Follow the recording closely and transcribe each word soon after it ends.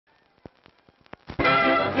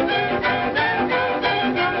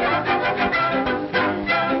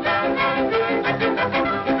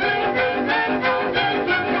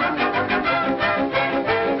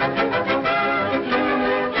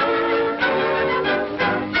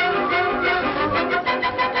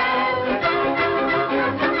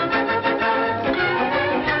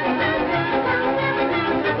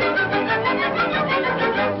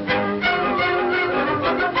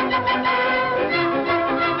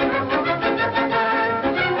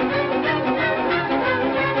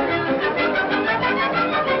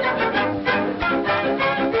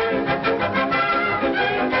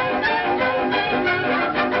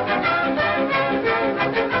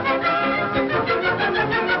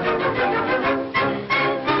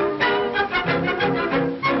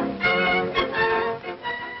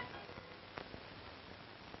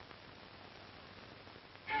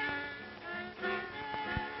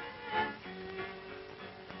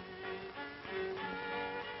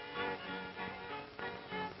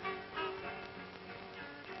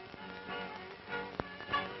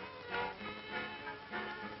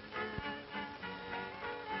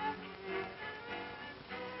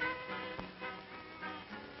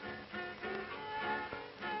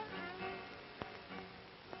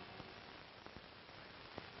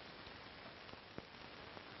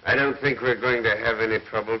I don't think we're going to have any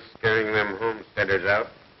trouble scaring them homesteaders out.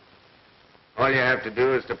 All you have to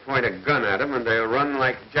do is to point a gun at them, and they'll run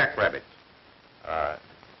like jackrabbits.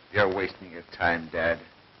 You're wasting your time, Dad.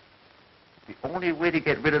 The only way to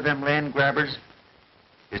get rid of them land grabbers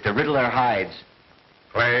is to riddle their hides.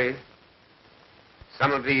 Clay,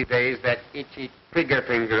 some of these days, that itchy trigger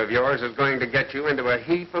finger of yours is going to get you into a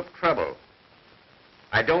heap of trouble.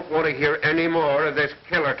 I don't want to hear any more of this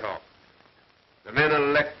killer talk. The men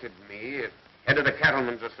elected me as head of the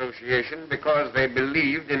Cattlemen's Association because they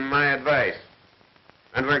believed in my advice.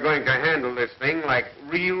 And we're going to handle this thing like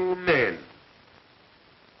real men.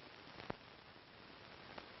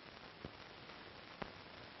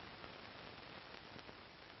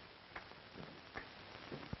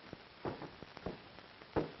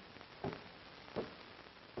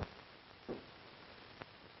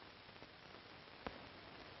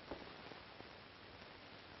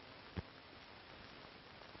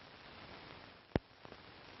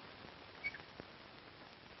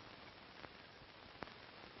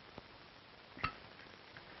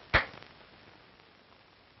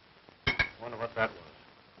 Wonder what that was.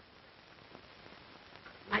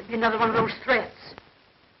 Might be another one of those threats.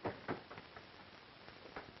 Be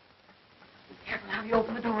careful how you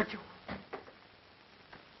open the door, Joe.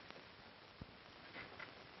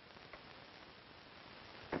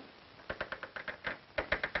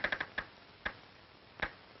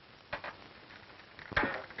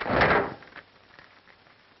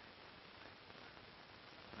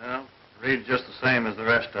 Well, reads just the same as the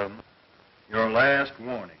rest of them. Your last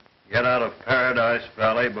warning. Get out of Paradise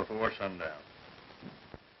Valley before sundown.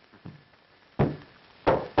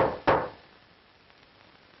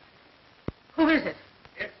 Who is it?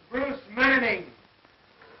 It's Bruce Manning.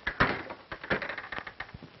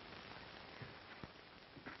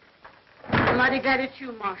 I'm mighty glad it's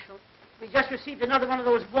you, Marshal. We just received another one of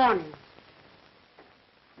those warnings.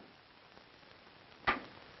 Have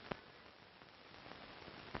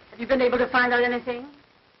you been able to find out anything?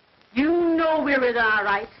 You know we're in our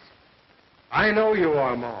rights. I know you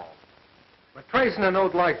are, Ma. But tracing a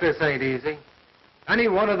note like this ain't easy. Any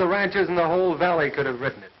one of the ranchers in the whole valley could have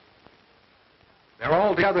written it. They're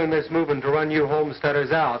all together in this movement to run you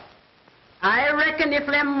homesteaders out. I reckon if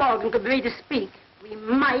Lem Morgan could be made to speak, we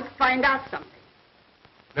might find out something.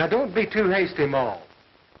 Now, don't be too hasty, Ma.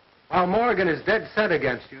 While Morgan is dead set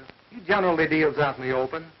against you, he generally deals out in the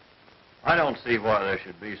open. I don't see why there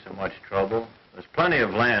should be so much trouble. There's plenty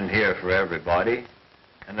of land here for everybody,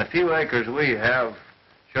 and the few acres we have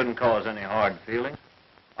shouldn't cause any hard feelings.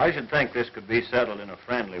 I should think this could be settled in a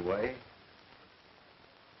friendly way.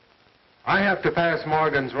 I have to pass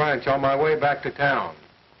Morgan's ranch on my way back to town.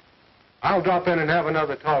 I'll drop in and have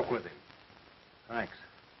another talk with him. Thanks.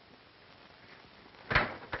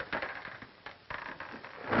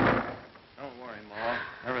 Don't worry, Ma.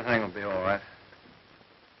 Everything will be all right.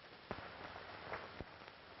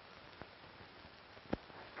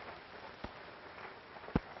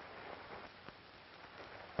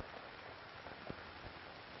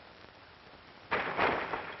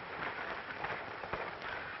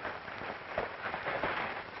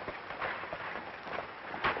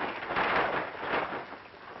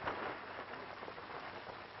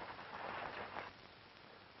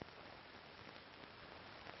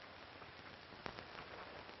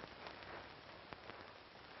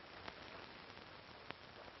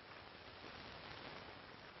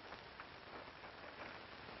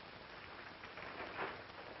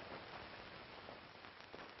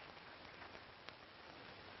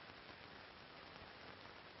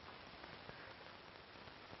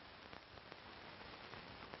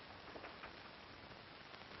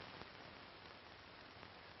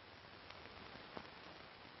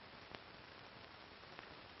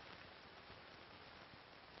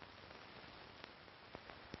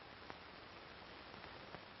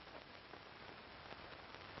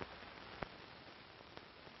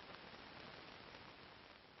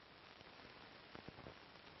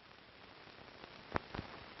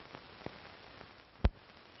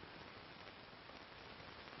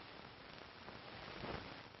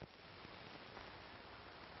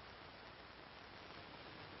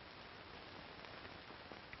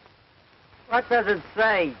 What does it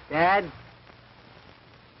say, Dad?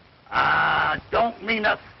 Don't mean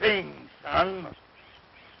a thing, son.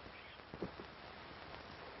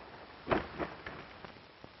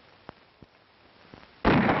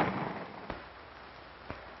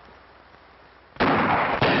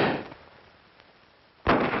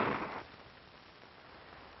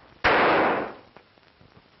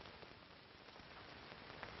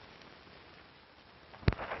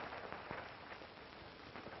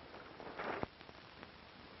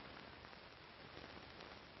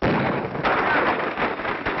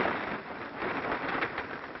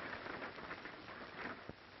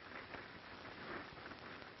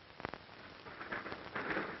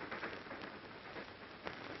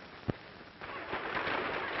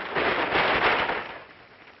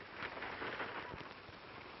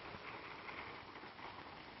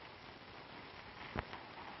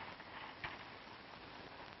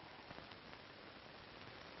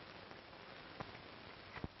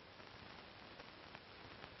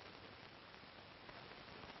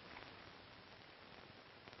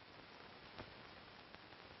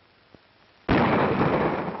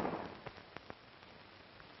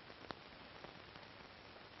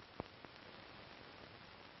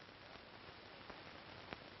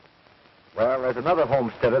 Well, there's another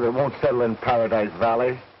homesteader that won't settle in Paradise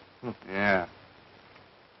Valley. Yeah.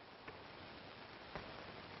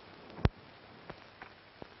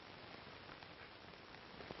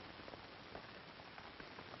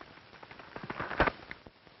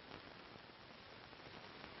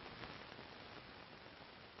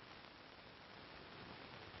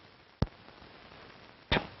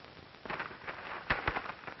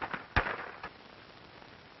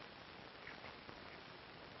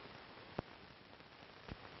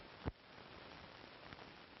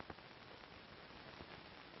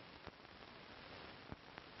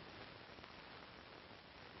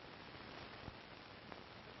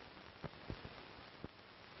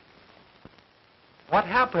 What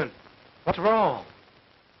happened? What's wrong?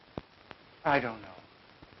 I don't know.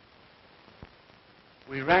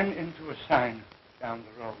 We ran into a sign down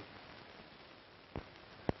the road.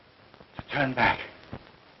 To turn back.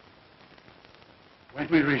 When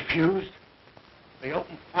we refused, they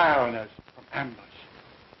opened fire on us from ambush.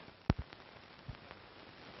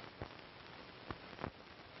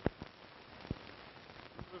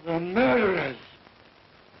 The murderers.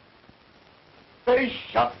 They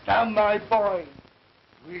shot down my boy.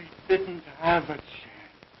 We didn't have a chance.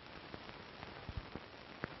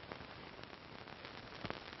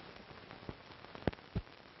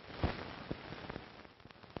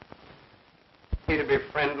 To be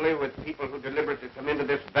friendly with people who deliberately come into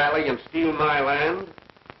this valley and steal my land?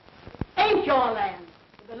 Ain't your land.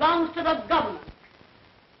 It belongs to the government.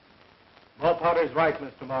 Mulpotter's right,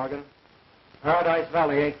 Mr. Morgan. Paradise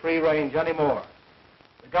Valley ain't free range anymore.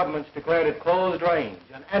 The government's declared it closed range,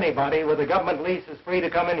 and anybody with a government lease is free to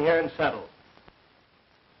come in here and settle.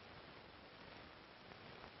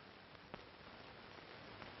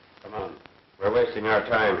 Come on. We're wasting our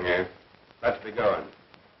time here. Let's be going.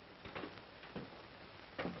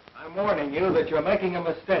 I'm warning you that you're making a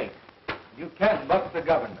mistake. You can't buck the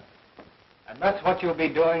government. And that's what you'll be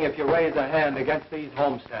doing if you raise a hand against these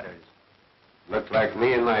homesteaders. Looks like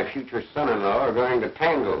me and my future son-in-law are going to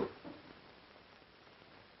tangle.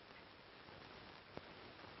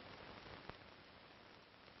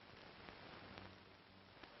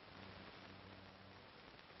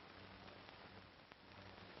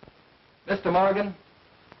 Mr. Morgan,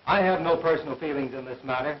 I have no personal feelings in this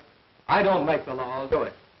matter. I don't make the laws. Do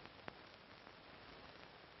it.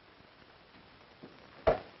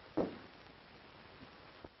 But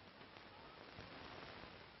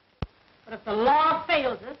if the law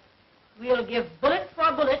fails us, we'll give bullet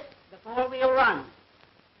for bullet before we'll run.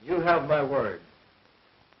 You have my word.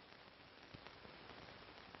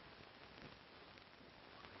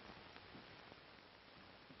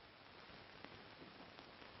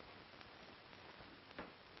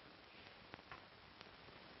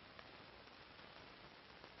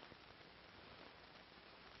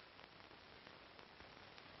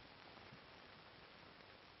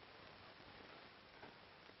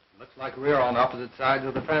 Looks like we're on opposite sides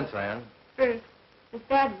of the fence, Anne. Bruce, is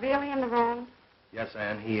Dad really in the wrong? Yes,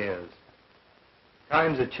 Anne, he is.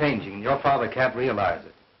 Times are changing, and your father can't realize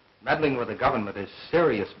it. Meddling with the government is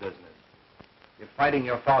serious business. If fighting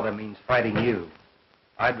your father means fighting you,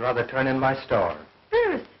 I'd rather turn in my store.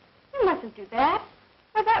 Bruce, you mustn't do that.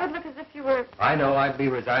 Why, that would look as if you were... I know I'd be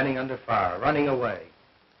resigning under fire, running away.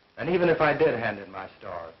 And even if I did hand in my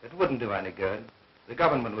store, it wouldn't do any good. The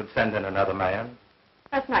government would send in another man.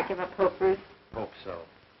 Let's not give up hope, Bruce. Hope so.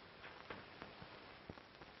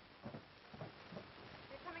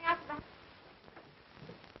 You're coming out to the...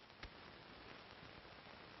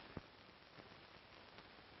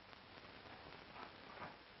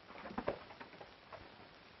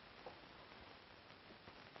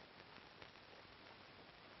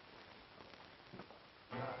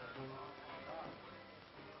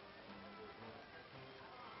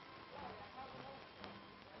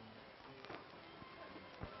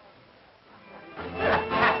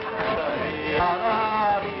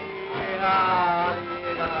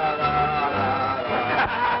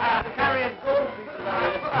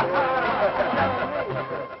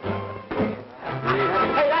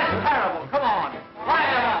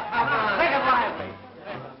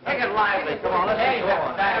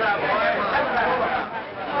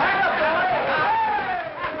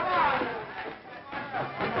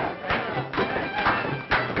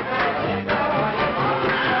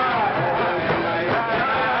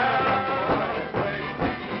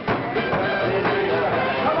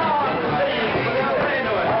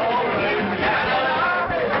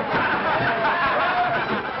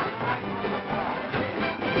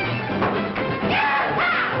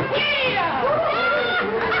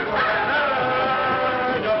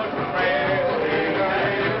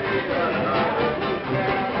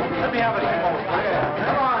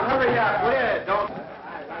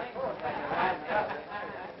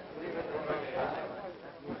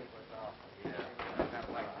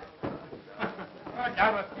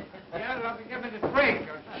 Give me the drink.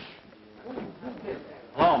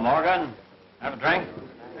 Hello, Morgan. Have a drink?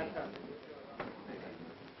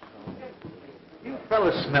 You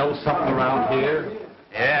fellas smell something around here?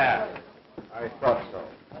 Yeah. I thought so.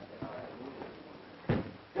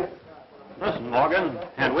 Listen, Morgan,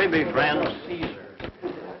 can't we be friends?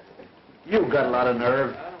 You've got a lot of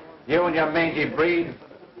nerve. You and your mangy breed.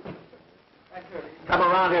 Come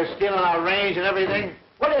around here stealing our range and everything.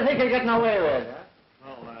 What do you think you're getting away with?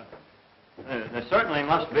 Huh? Well, there certainly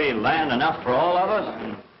must be land enough for all of us.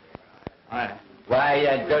 And Why,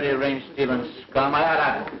 you dirty range-stealing scum.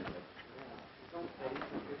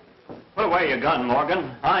 Put away your gun,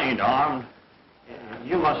 Morgan. I ain't armed.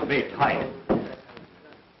 You must be tight.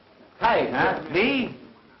 Tight, huh? Me?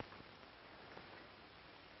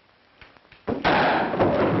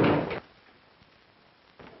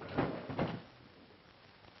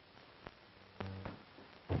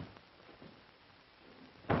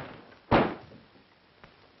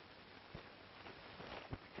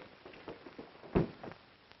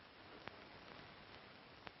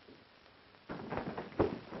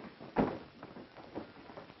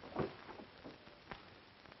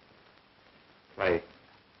 Clay,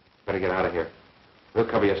 better get out of here. We'll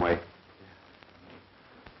cover you some way.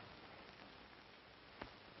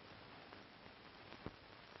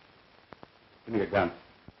 Give me your gun.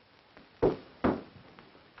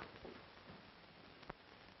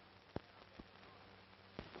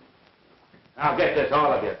 Now get this,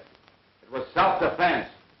 all of you. It was self-defense.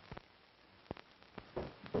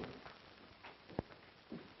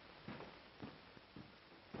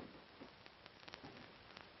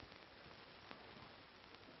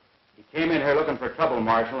 He came in here looking for trouble,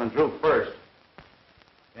 Marshal, and drew first.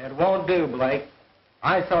 It won't do, Blake.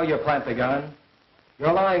 I saw you plant the gun.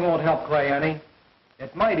 Your lying won't help Clay any.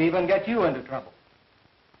 It might even get you into trouble.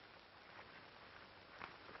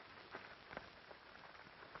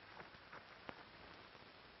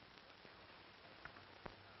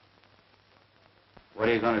 What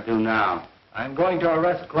are you going to do now? I'm going to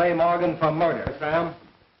arrest Clay Morgan for murder, Sam.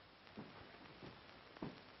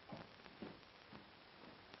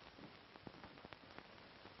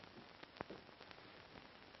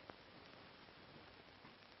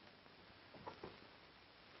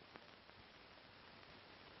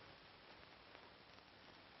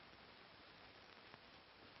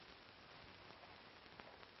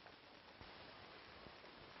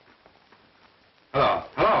 Hello.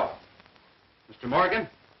 Hello. Mr. Morgan?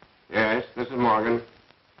 Yes, this is Morgan.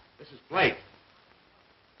 This is Blake.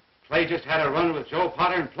 Clay just had a run with Joe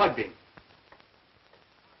Potter and plugged him.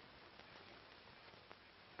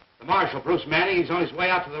 The Marshal, Bruce Manning, he's on his way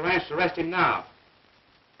out to the ranch to arrest him now.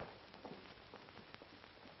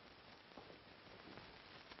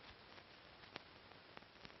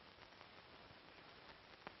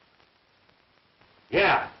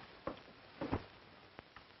 Yeah.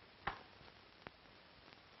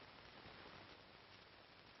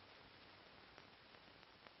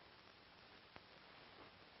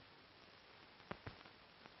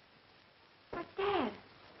 But, Dad,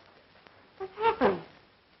 what's happened?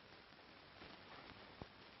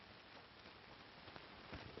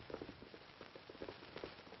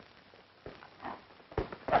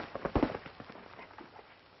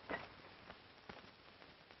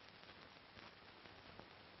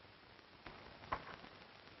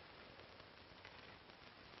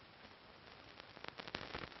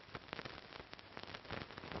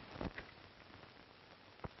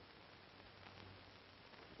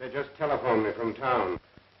 They just telephoned me from town.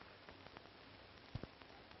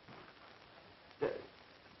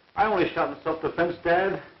 I only shot in self-defense,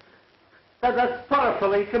 Dad. That Potter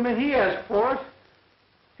fella, he come in, he asked for it.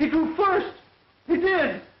 He drew first. He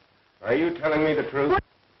did. Are you telling me the truth?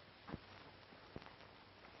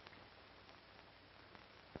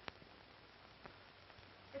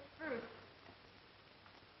 It's Bruce.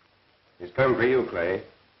 He's come for you, Clay.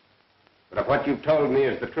 But if what you've told me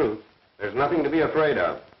is the truth, there's nothing to be afraid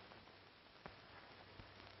of.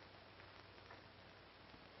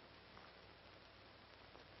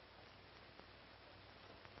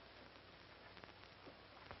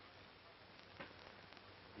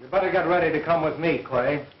 You better get ready to come with me,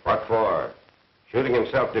 Clay. What for? Shooting in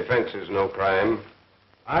self-defense is no crime.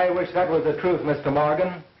 I wish that was the truth, Mr.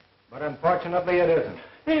 Morgan, but unfortunately it isn't.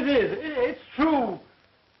 It is. It's true.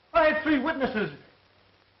 I had 3 witnesses.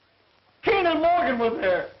 Kane and Morgan were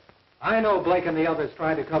there. I know Blake and the others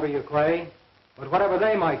tried to cover you, Clay, but whatever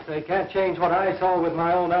they might say can't change what I saw with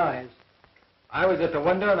my own eyes. I was at the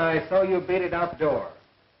window and I saw you beat it out the door.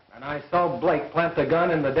 And I saw Blake plant the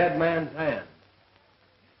gun in the dead man's hand.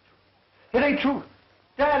 It ain't true.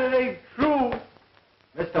 Dad, it ain't true.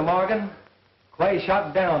 Mr. Morgan, Clay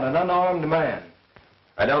shot down an unarmed man.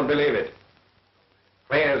 I don't believe it.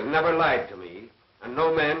 Clay has never lied to me, and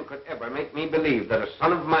no man could ever make me believe that a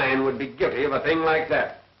son of mine would be guilty of a thing like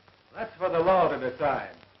that. That's for the law to decide.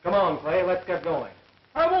 Come on, Clay, let's get going.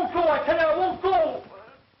 I won't go, I tell you, I won't go.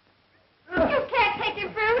 You can't take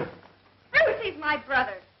him, Bruce. Bruce, he's my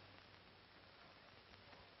brother.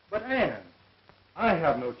 But, Ann, I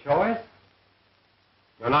have no choice.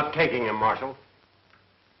 You're not taking him, Marshal.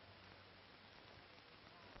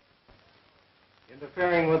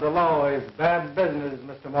 Interfering with the law is bad business,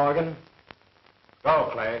 Mr. Morgan. Go,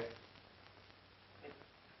 Clay.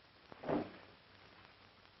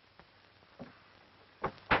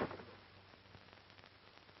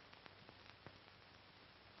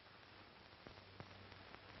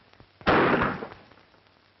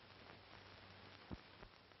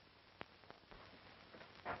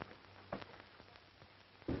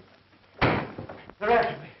 They're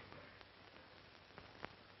after me.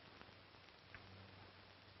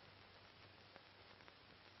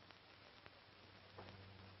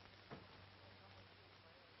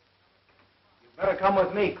 You better come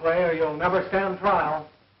with me, Clay, or you'll never stand trial.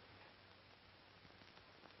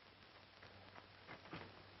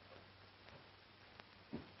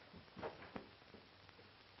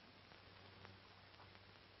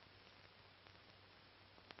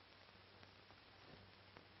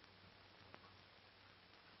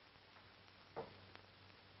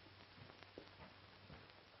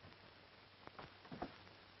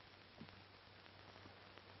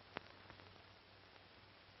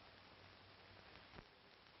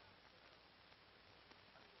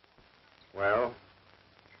 Well,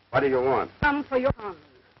 what do you want? Come for your son.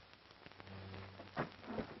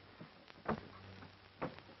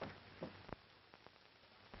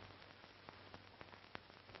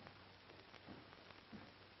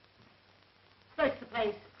 Search the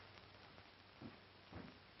place.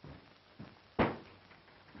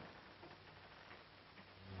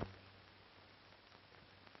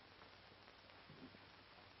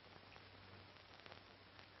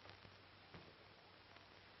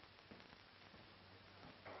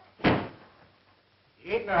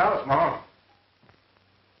 He ain't in the house, Ma.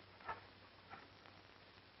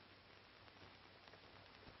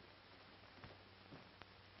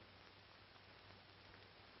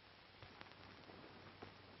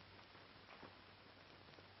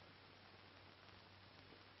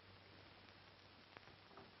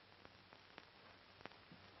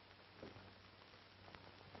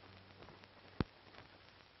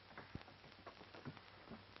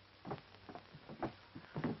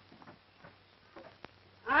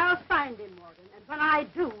 I'll find him, Morgan, and when I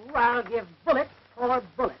do, I'll give bullet for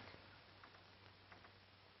bullet.